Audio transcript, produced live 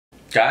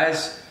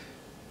Guys,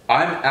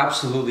 I'm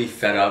absolutely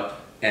fed up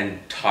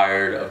and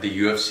tired of the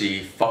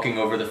UFC fucking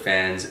over the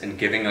fans and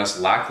giving us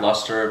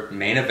lackluster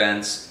main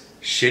events,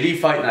 shitty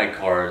fight night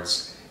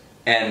cards,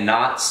 and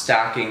not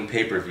stacking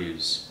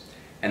pay-per-views.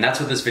 And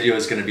that's what this video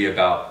is going to be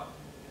about.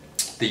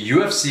 The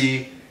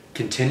UFC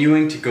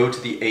continuing to go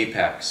to the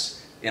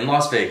apex in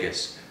Las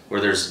Vegas where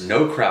there's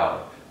no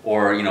crowd,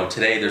 or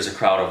today there's a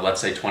crowd of,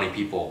 let's say, 20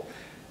 people,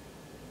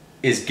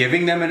 is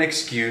giving them an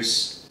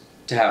excuse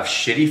to have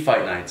shitty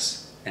fight nights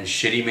and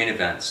shitty main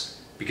events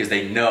because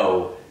they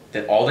know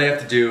that all they have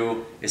to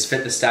do is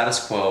fit the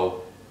status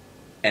quo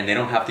and they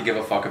don't have to give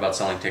a fuck about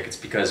selling tickets,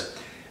 because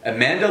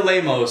Amanda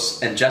Lemos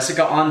and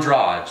Jessica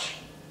Andrade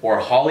or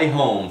Holly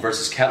Holm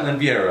versus Ketlen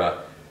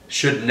Vieira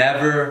should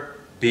never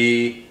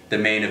be the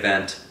main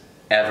event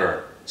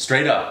ever.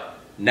 Straight up.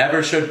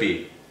 Never should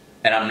be.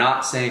 And I'm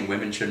not saying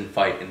women shouldn't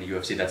fight in the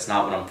UFC. That's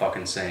not what I'm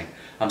fucking saying.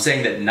 I'm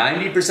saying that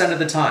 90% of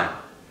the time,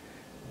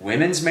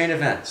 women's main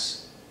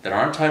events that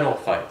aren't title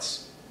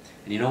fights,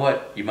 and you know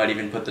what? You might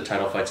even put the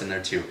title fights in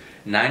there too.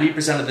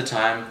 90% of the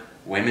time,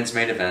 women's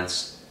main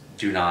events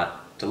do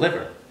not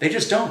deliver. They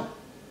just don't.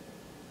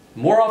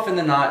 More often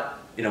than not,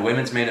 in a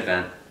women's main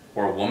event,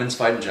 or a women's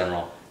fight in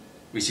general,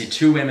 we see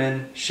two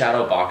women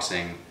shadow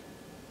boxing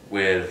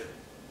with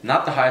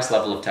not the highest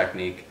level of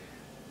technique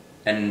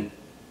and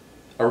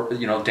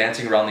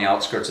dancing around the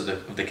outskirts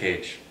of the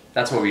cage.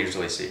 That's what we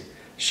usually see.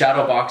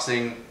 Shadow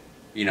boxing,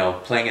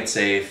 playing it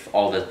safe,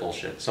 all this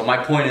bullshit. So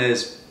my point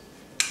is,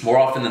 more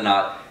often than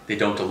not, they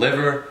don't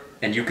deliver,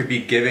 and you could be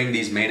giving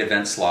these main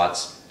event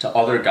slots to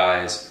other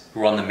guys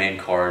who are on the main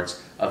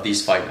cards of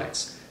these fight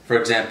nights. For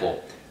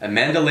example,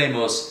 Amanda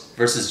Lemos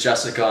versus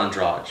Jessica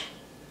Andrade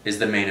is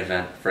the main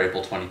event for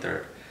April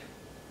 23rd.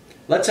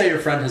 Let's say your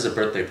friend has a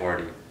birthday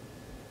party,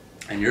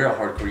 and you're a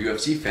hardcore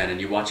UFC fan,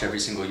 and you watch every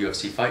single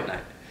UFC fight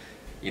night,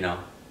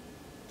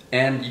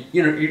 and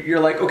you're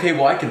like, okay,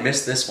 well, I can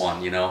miss this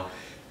one,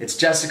 It's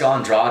Jessica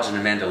Andrade and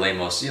Amanda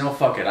Lemos.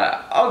 Fuck it.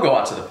 I'll go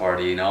out to the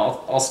party,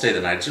 I'll stay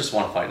the night. It's just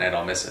one fight night,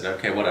 I'll miss it.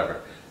 Okay,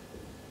 whatever.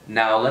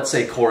 Now, let's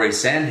say Corey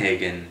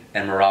Sandhagen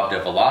and Merab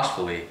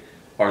Dvalishvili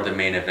are the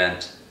main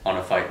event on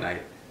a fight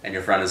night, and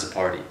your friend is a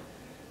party.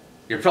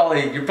 You're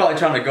probably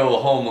trying to go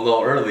home a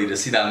little early to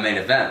see that main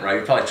event, right?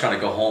 You're probably trying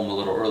to go home a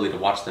little early to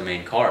watch the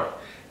main card.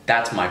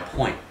 That's my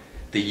point.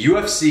 The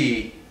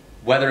UFC,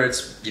 whether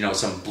it's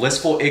some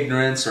blissful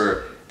ignorance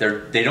or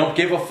they don't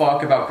give a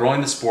fuck about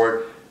growing the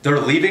sport, they're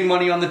leaving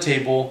money on the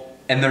table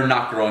and they're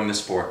not growing the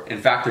sport. In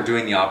fact, they're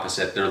doing the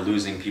opposite. They're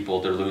losing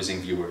people, they're losing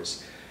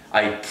viewers.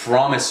 I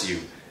promise you,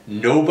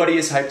 nobody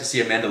is hyped to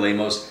see Amanda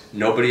Lemos,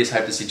 nobody is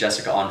hyped to see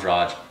Jessica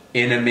Andrade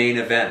in a main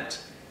event.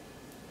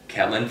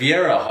 Ketlen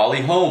Vieira,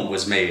 Holly Holm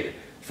was made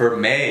for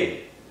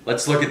May.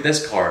 Let's look at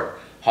this card.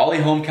 Holly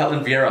Holm,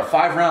 Ketlen Vieira,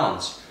 5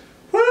 rounds.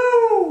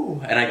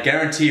 Woo! And I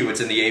guarantee you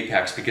it's in the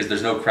apex because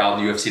there's no crowd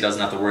and the UFC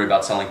doesn't have to worry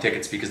about selling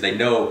tickets because they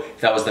know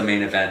if that was the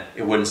main event,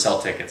 it wouldn't sell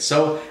tickets.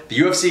 So the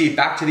UFC,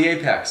 back to the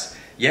apex.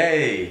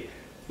 Yay!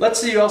 Let's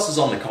see who else is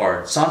on the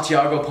card.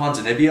 Santiago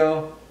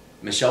Ponzinibbio,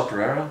 Michelle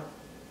Pereira.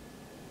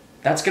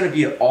 That's going to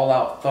be an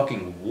all-out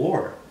fucking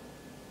war.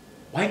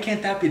 Why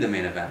can't that be the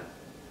main event?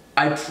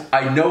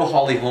 I know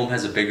Holly Holm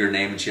has a bigger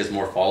name and she has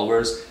more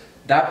followers.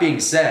 That being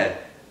said,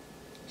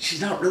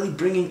 she's not really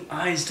bringing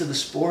eyes to the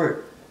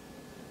sport.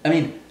 I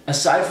mean,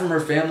 aside from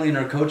her family and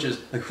her coaches,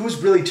 who's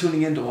really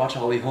tuning in to watch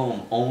Holly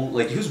Holm?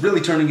 Who's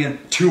really turning in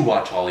to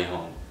watch Holly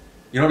Holm?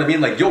 You know what I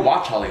mean? You'll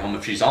watch Holly Holm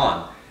if she's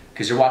on,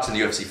 because you're watching the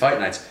UFC fight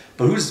nights,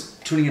 but who's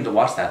tuning in to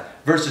watch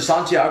that? Versus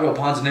Santiago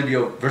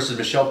Ponzinibbio versus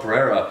Michelle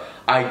Pereira,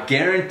 I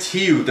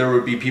guarantee you there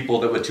would be people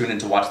that would tune in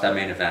to watch that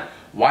main event.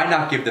 Why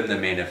not give them the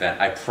main event?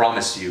 I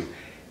promise you,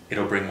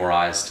 it'll bring more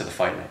eyes to the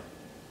fight night.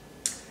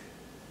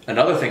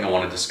 Another thing I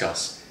want to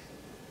discuss.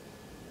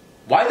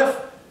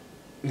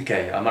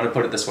 Okay, I'm going to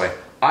put it this way.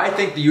 I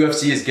think the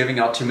UFC is giving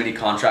out too many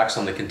contracts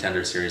on the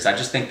Contender Series. I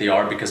just think they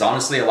are, because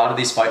honestly, a lot of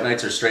these fight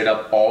nights are straight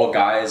up all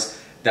guys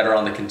that are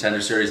on the Contender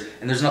Series,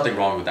 and there's nothing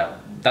wrong with that.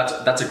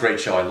 That's a great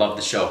show. I love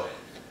the show.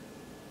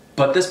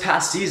 But this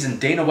past season,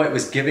 Dana White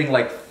was giving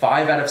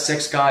 5 out of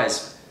 6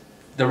 guys.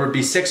 There would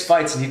be 6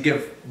 fights, and he'd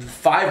give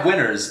 5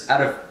 winners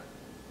out of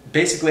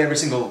basically every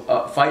single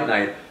fight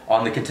night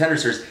on the Contender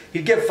Series.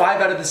 He'd give 5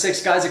 out of the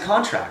 6 guys a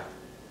contract.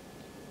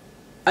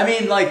 I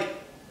mean,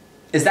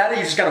 is that it?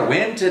 You just gotta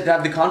win to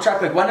have the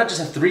contract? Why not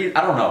just have 3?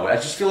 I don't know. I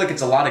just feel like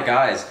it's a lot of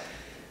guys.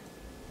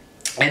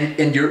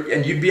 And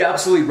you'd be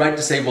absolutely right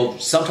to say, well,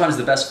 sometimes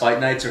the best fight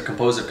nights are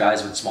composed of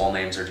guys with small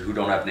names or who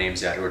don't have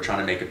names yet, who are trying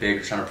to make it big,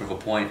 or trying to prove a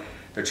point.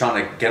 They're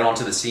trying to get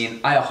onto the scene.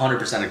 I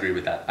 100% agree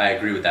with that. I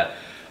agree with that.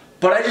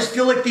 But I just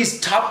feel like these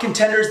top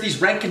contenders,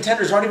 these ranked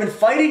contenders aren't even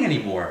fighting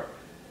anymore.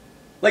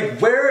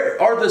 Where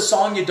are the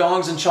Song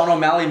Yadongs and Sean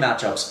O'Malley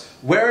matchups?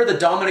 Where are the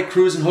Dominic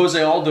Cruz and Jose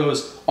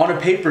Aldos on a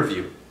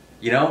pay-per-view?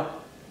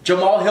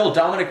 Jamal Hill,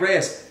 Dominic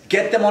Reyes,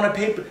 get them on a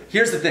pay-per-view.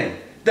 Here's the thing.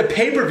 The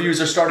pay-per-views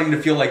are starting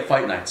to feel like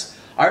fight nights.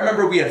 I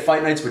remember we had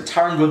fight nights with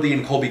Tyron Woodley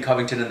and Colby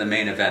Covington in the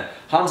main event.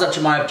 Hamzat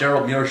Chimaev,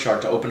 Gerald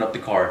Mearshart to open up the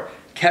card.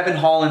 Kevin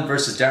Holland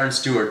versus Darren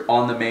Stewart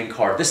on the main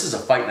card. This is a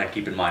fight night,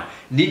 keep in mind.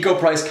 Nico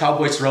Price,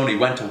 Cowboy Cerrone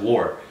went to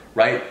war,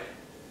 right?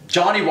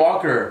 Johnny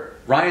Walker,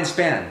 Ryan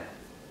Spann,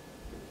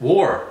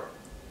 war,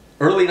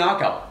 early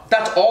knockout.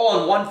 That's all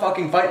on one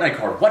fucking fight night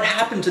card. What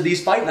happened to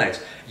these fight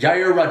nights?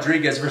 Yair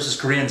Rodriguez versus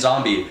Korean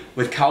Zombie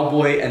with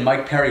Cowboy and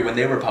Mike Perry when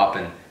they were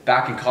popping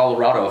back in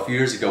Colorado a few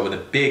years ago with a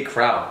big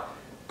crowd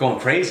going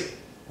crazy.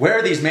 Where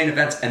are these main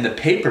events and the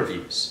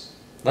pay-per-views?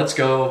 Let's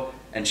go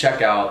and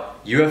check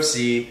out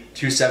UFC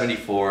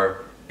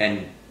 274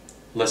 and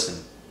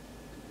listen.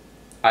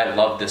 I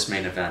love this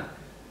main event.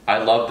 I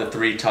love the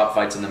 3 top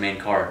fights in the main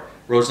card.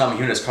 Rose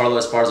Namajunas,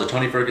 Carlos Esparza,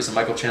 Tony Ferguson,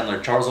 Michael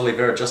Chandler, Charles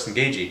Oliveira, Justin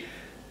Gaethje,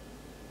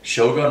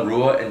 Shogun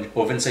Rua, and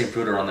Ovince St.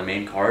 Preux are on the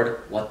main card.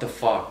 What the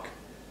fuck?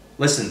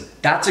 Listen,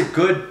 that's a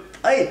good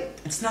fight.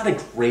 It's not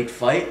a great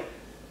fight,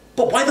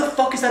 but why the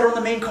fuck is that on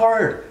the main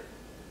card?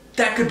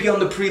 That could be on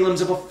the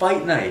prelims of a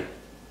fight night.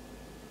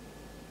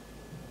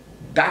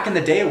 Back in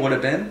the day it would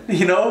have been,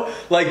 you know?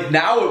 Like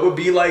now it would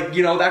be like,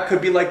 you know, that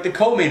could be like the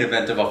co-main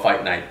event of a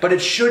fight night, but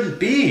it shouldn't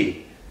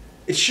be.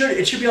 It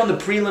should be on the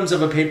prelims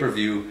of a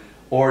pay-per-view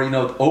or, you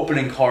know, the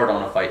opening card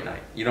on a fight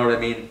night. You know what I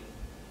mean?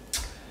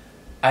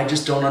 I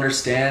just don't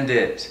understand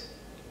it.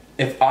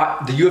 The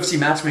UFC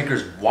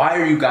matchmakers, why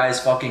are you guys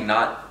fucking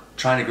not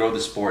trying to grow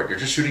the sport? You're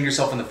just shooting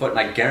yourself in the foot, and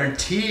I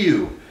guarantee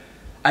you,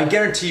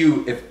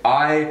 if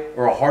I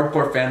or a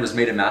hardcore fan was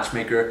made a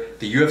matchmaker,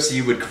 the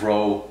UFC would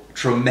grow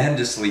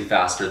tremendously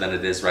faster than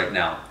it is right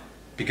now.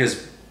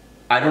 Because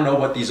I don't know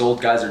what these old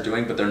guys are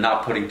doing, but they're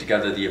not putting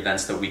together the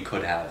events that we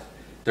could have.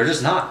 They're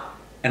just not.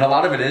 And a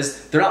lot of it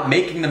is, they're not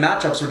making the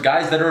matchups with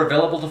guys that are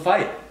available to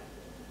fight.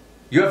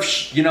 You have,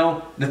 you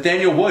know,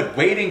 Nathaniel Wood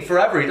waiting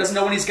forever. He doesn't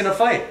know when he's going to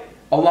fight.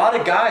 A lot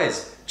of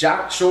guys,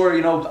 Jack Shore,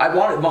 you know, I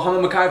wanted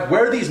Muhammad Makayev.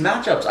 Where are these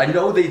matchups? I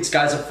know these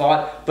guys have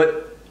fought,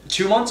 but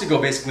 2 months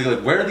ago, basically,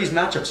 like, where are these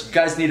matchups? You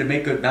guys need to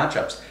make good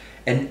matchups.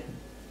 And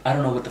I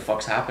don't know what the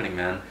fuck's happening,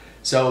 man.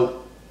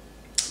 So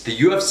the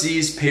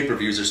UFC's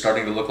pay-per-views are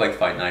starting to look like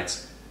fight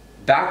nights.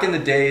 Back in the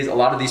days, a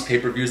lot of these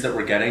pay-per-views that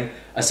we're getting,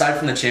 aside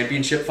from the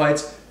championship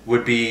fights,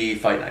 would be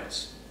fight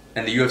nights.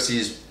 And the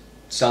UFC's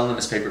selling them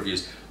as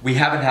pay-per-views. We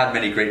haven't had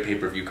many great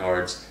pay-per-view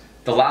cards.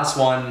 The last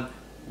one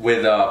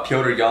with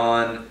Petr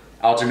Yan,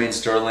 Aljamain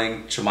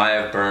Sterling,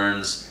 Chimaev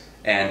Burns,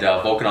 and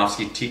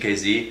Volkanovski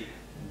TKZ,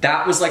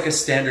 that was like a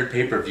standard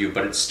pay-per-view,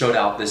 but it stood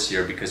out this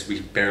year because we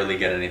barely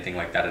get anything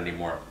like that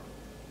anymore.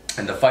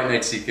 And the fight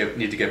nights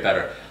need to get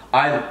better.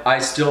 I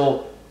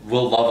still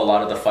will love a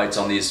lot of the fights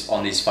on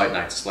these fight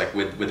nights, like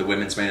with the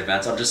women's main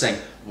events. I'm just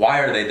saying, why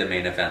are they the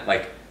main event?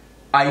 Like,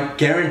 I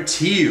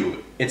guarantee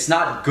you, it's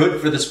not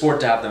good for the sport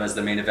to have them as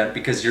the main event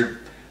because you're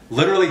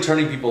literally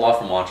turning people off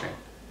from watching.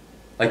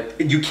 Like,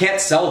 you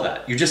can't sell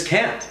that. You just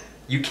can't.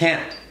 You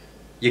can't.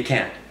 You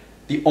can't.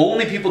 The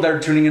only people that are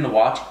tuning in to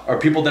watch are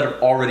people that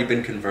have already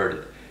been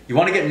converted. You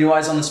want to get new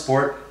eyes on the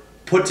sport?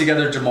 Put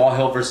together Jamal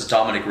Hill versus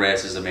Dominic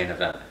Reyes as a main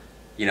event.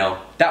 You know,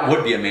 that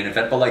would be a main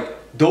event, but like,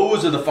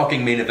 those are the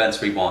fucking main events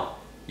we want.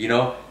 You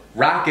know,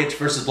 Rakic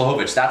versus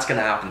Blachowicz, that's going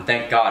to happen,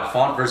 thank God.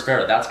 Font versus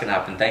Vera, that's going to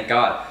happen, thank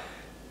God.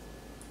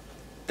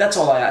 That's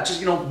all just,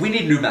 you know, we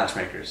need new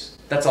matchmakers.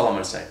 That's all I'm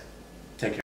going to say.